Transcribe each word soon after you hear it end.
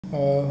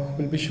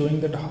will be showing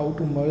that how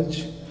to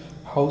merge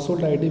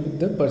household ID with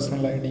the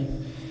personal ID.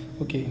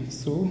 Okay,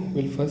 so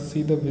we'll first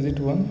see the visit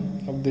one.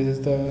 This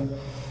is the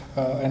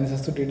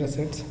NSSO data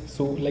sets.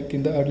 So like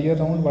in the earlier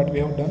round, what we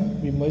have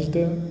done, we merged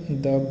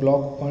the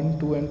block 1,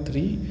 2 and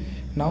 3.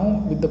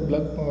 Now with the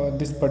block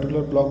this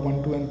particular block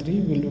 1, 2 and 3,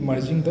 we'll be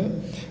merging the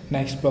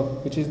next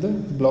block, which is the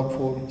block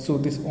 4. So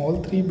this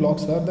all three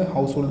blocks are the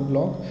household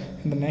block,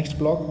 and the next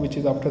block which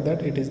is after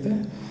that, it is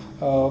the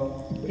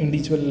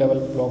individual level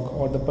block,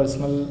 or the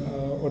personal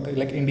or the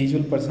like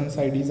individual person's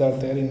IDs are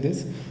there in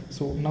this.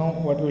 So now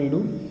what we'll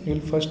do, we'll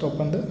first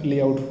open the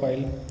layout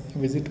file,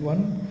 visit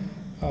one,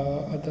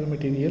 other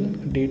material,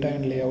 data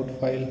and layout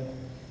file.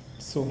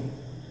 So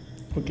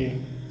okay,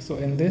 so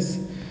in this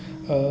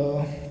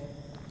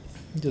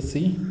just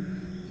see,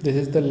 this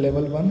is the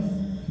level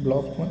 1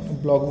 block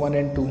 1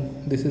 and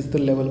 2. This is the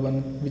level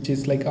 1 which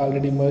is like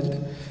already merged.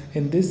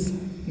 In this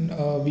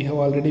we have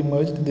already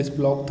merged this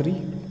block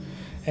 3,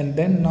 and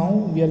then now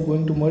we are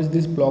going to merge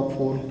this block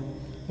 4.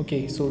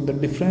 Okay, so the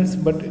difference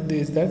but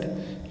is that,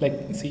 like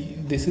see,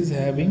 this is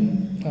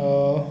having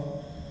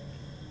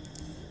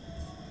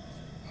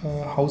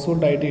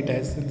household ID. It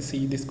has,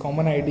 see, this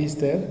common ID is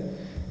there,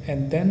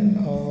 and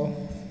then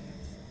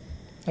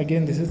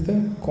again this is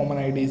the common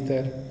ID is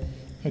there.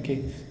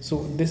 Okay,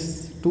 so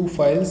this two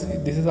files,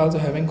 this is also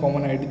having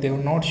common ID. They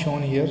have not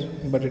shown here,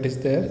 but it is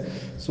there.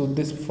 So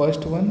this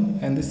first one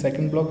and the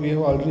second block we have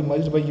already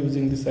merged by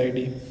using this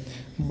ID,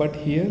 but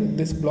here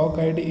this block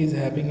ID is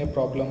having a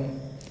problem.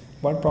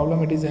 What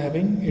problem it is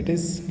having? It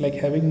is like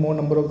having more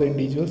number of the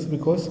individuals,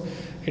 because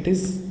it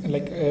is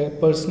like a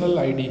personal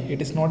ID.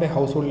 It is not a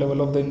household level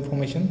of the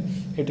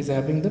information. It is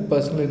having the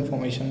personal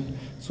information.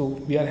 So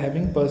we are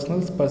having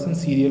person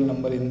serial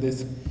number in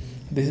this.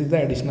 This is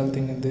the additional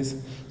thing in this.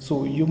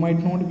 So you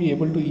might not be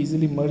able to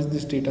easily merge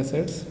these data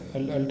sets.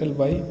 I'll tell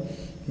why.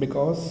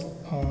 Because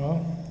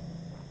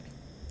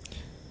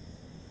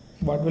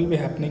what will be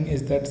happening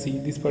is that, see,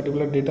 these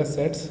particular data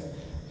sets,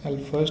 I'll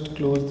first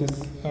close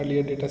this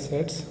earlier data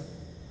sets.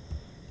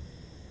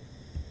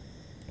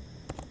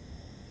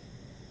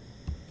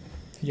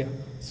 Yeah,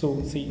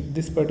 so see,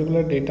 this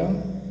particular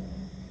data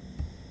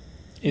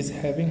is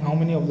having how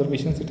many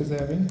observations it is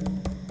having?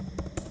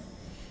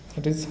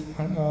 It is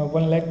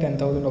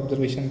 1,10,000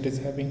 observation it is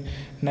having.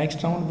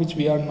 Next round which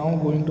we are now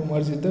going to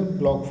merge is the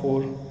block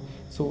 4.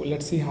 So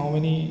let's see how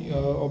many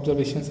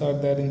observations are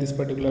there in this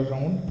particular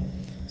round.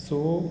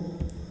 So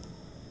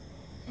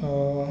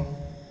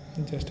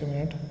just a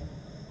minute.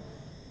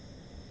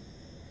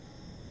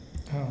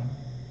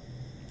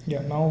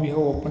 Yeah, now we have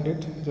opened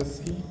it.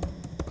 Just see,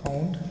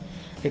 count.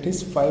 It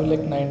is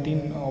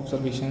 5,19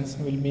 observations.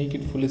 We'll make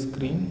it full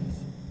screen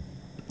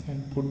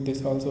and put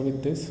this also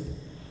with this.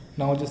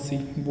 Now just see,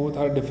 both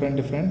are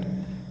different.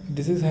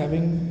 This is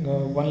having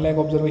 1 lakh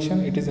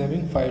observation, it is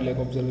having 5 lakh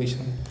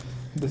observation.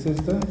 This is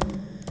the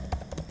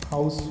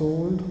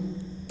household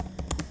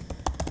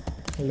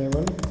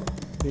level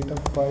data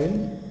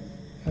file,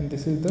 and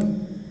this is the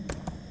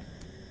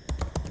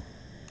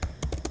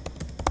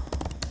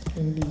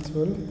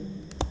individual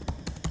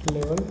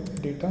level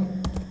data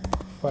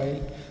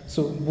file.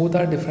 So both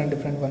are different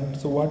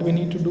ones. So what we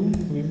need to do,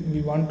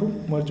 we want to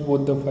merge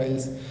both the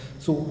files.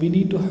 So we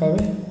need to have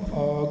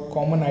a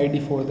common ID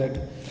for that.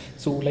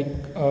 So like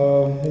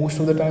most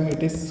of the time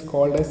it is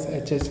called as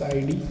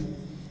HHID,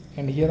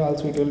 and here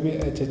also it will be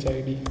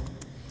HHID.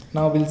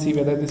 Now we'll see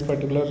whether this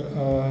particular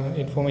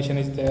information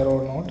is there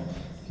or not.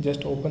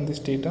 Just open this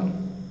data.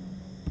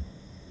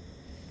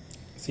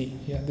 See,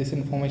 yeah, this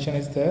information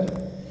is there.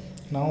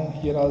 Now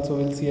here also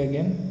we'll see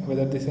again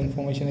whether this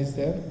information is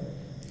there.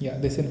 Yeah,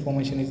 this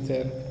information is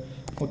there.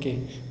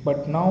 Okay,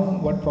 but now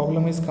what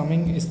problem is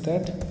coming is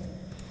that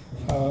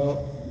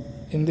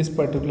in this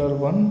particular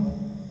one,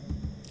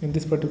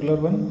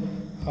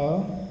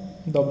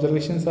 the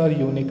observations are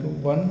unique.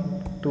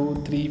 1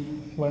 2 3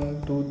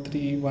 1 2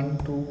 3 1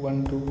 2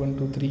 1 2 1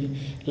 2 3,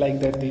 like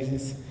that this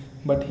is.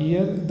 But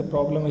here the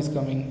problem is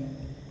coming.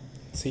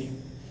 See,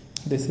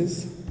 this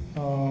is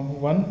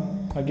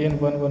 1, again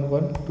 1 1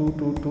 1 2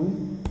 2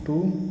 2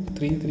 2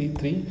 3 3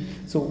 3.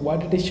 So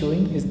what it is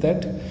showing is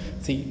that,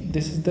 see,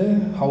 this is the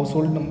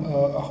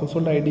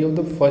household ID of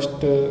the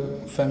first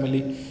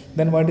family.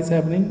 Then what is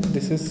happening?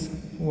 This is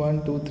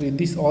 1 2 3.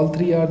 These all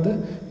three are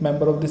the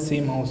member of the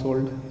same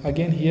household.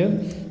 Again here,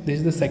 this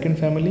is the second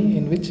family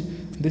in which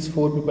these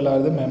 4 people are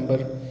the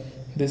member.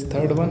 This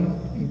third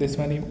one, this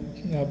many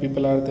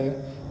people are there.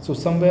 So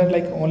somewhere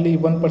like only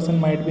one person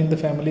might be in the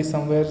family,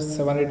 somewhere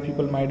 7-8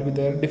 people might be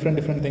there.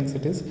 Different things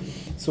it is.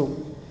 So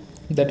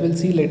that we'll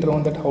see later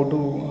on, that how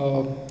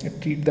to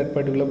treat that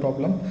particular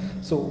problem.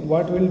 So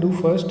what we'll do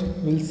first,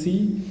 we'll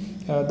see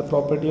the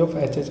property of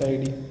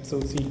HHID.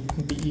 So see,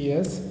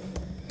 DES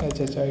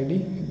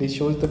HHID. This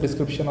shows the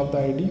description of the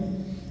ID.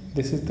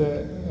 This is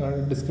the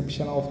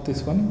description of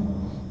this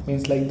one,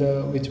 means like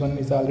the which one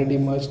is already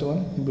merged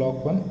one,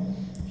 block 1.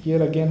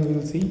 Here again we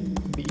will see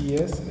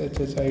DES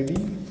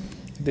HHID.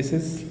 This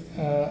is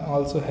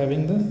also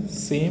having the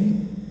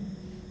same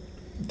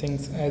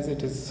things as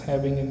it is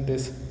having in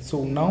this.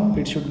 So now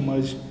it should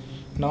merge.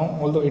 Now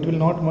although it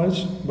will not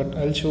merge, but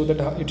I'll show that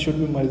how it should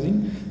be merging.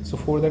 So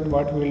for that,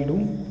 what we'll do,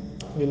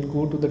 we'll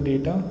go to the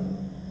data,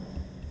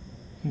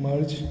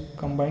 merge,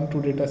 combine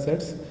two data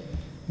sets,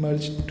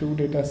 merge two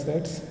data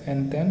sets,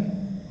 and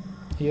then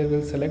here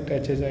we'll select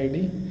HHID,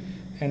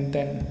 and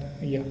then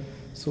yeah.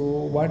 So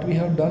what we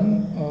have done,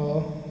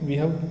 we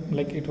have,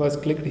 like, it was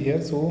clicked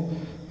here, so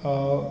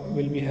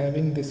we'll be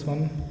having this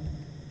one,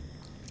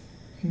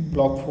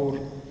 block 4.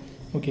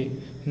 Okay,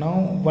 now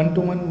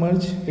one-to-one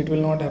merge, it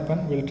will not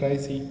happen. We'll try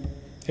see.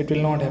 It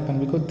will not happen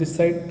because this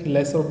side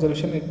less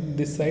observation,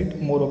 this side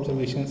more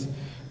observations.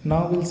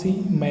 Now we'll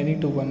see many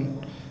to one.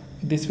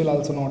 This will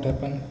also not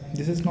happen.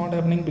 This is not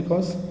happening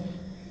because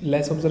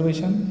less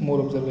observation, more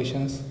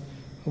observations.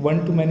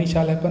 One to many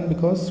shall happen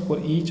because for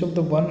each of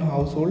the one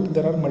household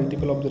there are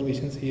multiple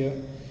observations here.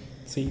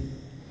 See,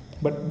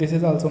 but this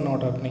is also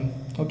not happening.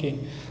 Okay,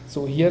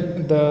 so here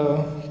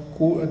the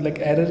like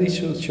error is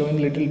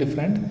showing little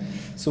different.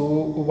 So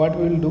what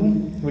we will do,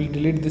 we'll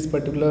delete this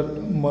particular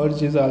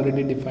merge is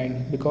already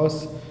defined,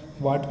 because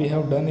what we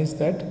have done is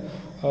that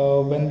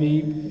when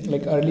we,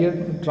 like earlier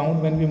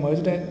round when we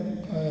merged,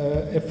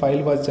 a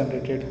file was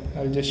generated.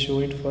 I'll just show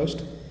it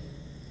first.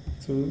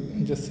 So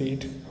just see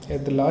it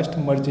at the last,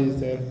 merge is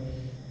there,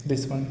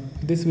 this one.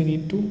 This we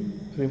need to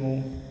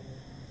remove.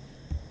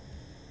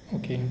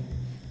 Okay,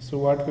 so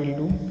what we'll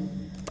do,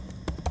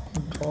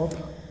 drop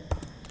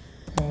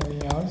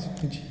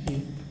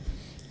G.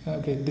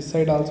 Okay, this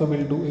side also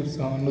will do. If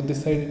no,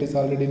 this side it is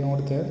already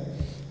not there.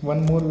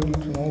 One more will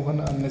remove one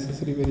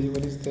unnecessary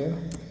variable is there.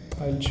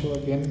 I'll show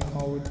again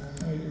how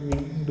I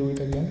will do it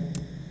again.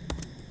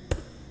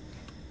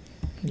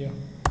 Yeah,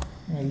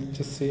 I'll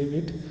just save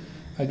it.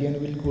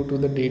 Again we'll go to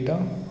the data,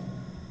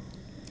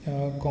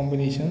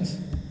 combinations.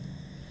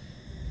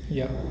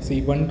 Yeah,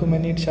 see, one to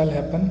many it shall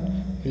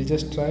happen. We'll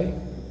just try.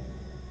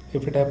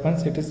 If it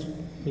happens, it is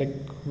like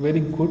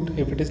very good.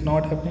 If it is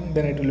not happening,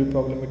 then it will be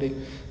problematic.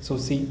 So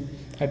see,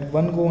 at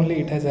one go only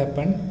it has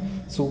happened.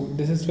 So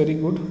this is very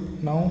good.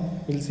 Now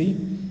we'll see,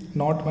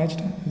 not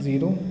matched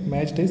 0,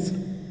 matched is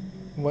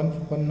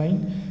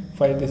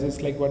 195. This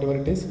is like whatever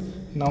it is.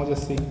 Now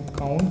just see,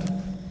 count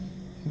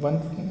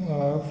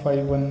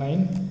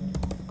 519,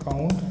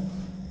 count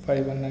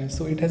 519.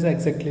 So it has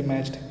exactly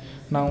matched.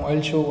 Now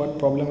I'll show what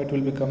problem it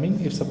will be coming.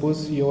 If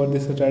suppose your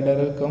this red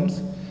error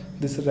comes,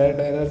 this red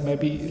error may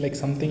be like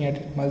something at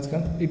it must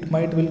come, it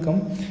might will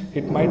come,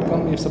 it might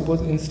come if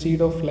suppose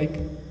instead of like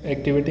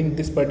activating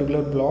this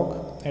particular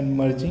block and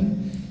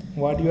merging,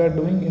 what you are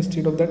doing,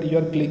 instead of that you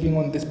are clicking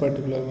on this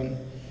particular one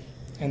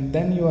and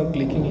then you are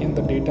clicking in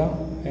the data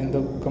and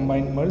the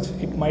combined merge.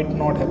 It might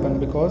not happen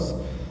because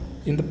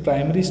in the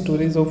primary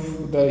storage of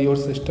your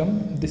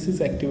system this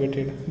is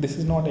activated, this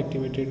is not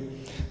activated.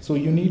 So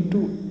you need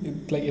to,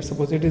 like if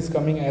suppose it is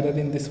coming error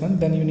in this one,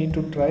 then you need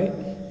to try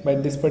by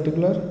this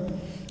particular,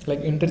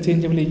 like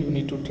interchangeably you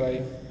need to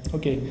try.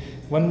 Okay,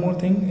 one more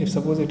thing, if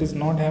suppose it is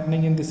not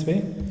happening in this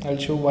way, I'll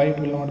show why it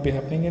will not be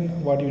happening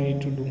and what you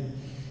need to do.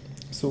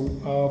 So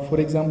for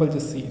example,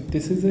 just see,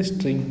 this is a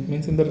string,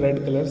 means in the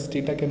red color,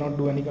 stata cannot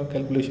do any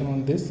calculation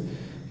on this,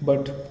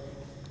 but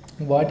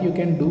what you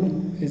can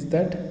do is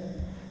that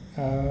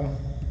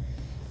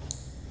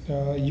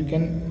you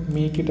can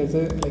make it as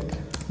a, like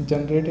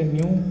generate a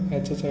new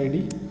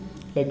HHID,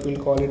 like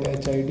we'll call it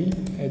HID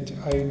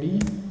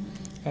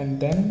and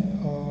then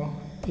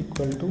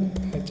equal to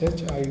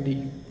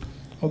HHID.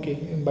 Okay,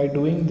 by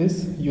doing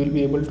this you will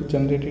be able to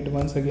generate it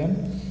once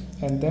again,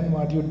 and then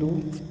what you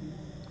do,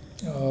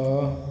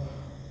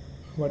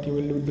 what you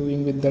will be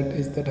doing with that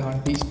is that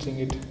destring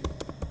it,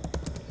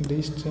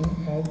 destring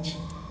H,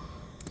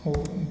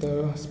 oh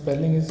the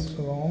spelling is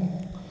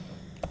wrong,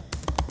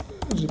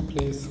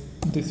 replace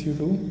this, you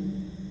do,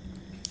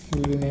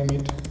 you rename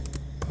it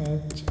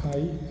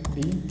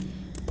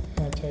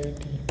HID.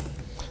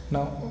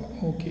 Now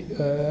okay,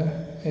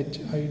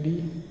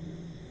 HID,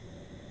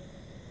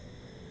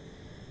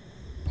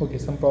 okay,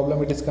 some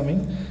problem it is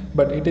coming,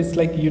 but it is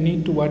like you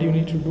need to, what you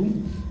need to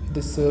do,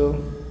 this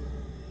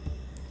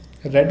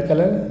red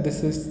color,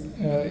 this is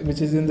which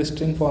is in the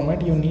string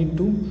format, you need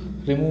to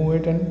remove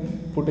it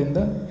and put in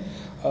the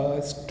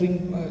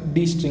string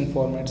dstring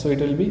format, so it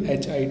will be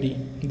HID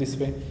this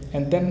way,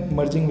 and then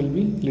merging will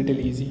be little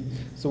easy.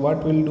 So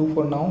what we'll do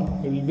for now,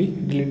 we will be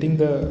deleting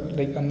the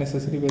like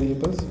unnecessary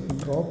variables,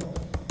 drop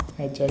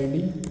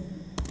HID,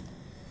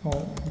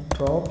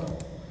 drop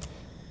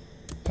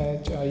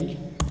HID,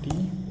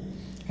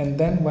 and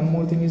then one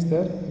more thing is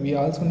there, we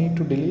also need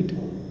to delete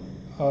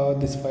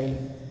this file,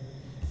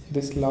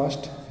 this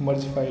last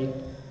merge file,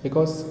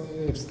 because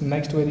if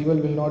next variable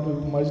will not be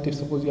merged if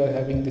suppose you are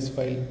having this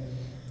file.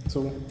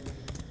 So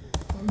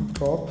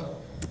drop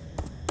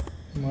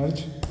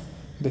merge,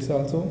 this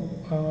also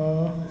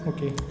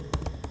okay,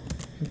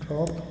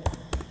 drop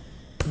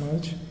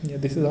merge, yeah,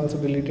 this is also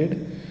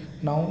deleted.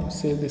 Now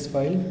save this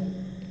file,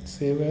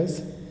 save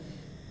as,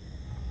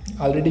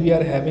 already we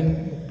are having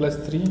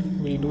 +3,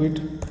 we'll do it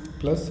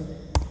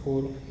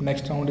 +4,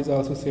 next round is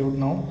also saved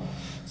now.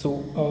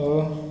 So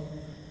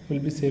we'll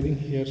be saving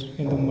here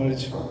in the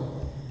merge.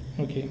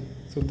 Okay,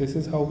 So this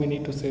is how we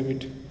need to save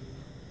it.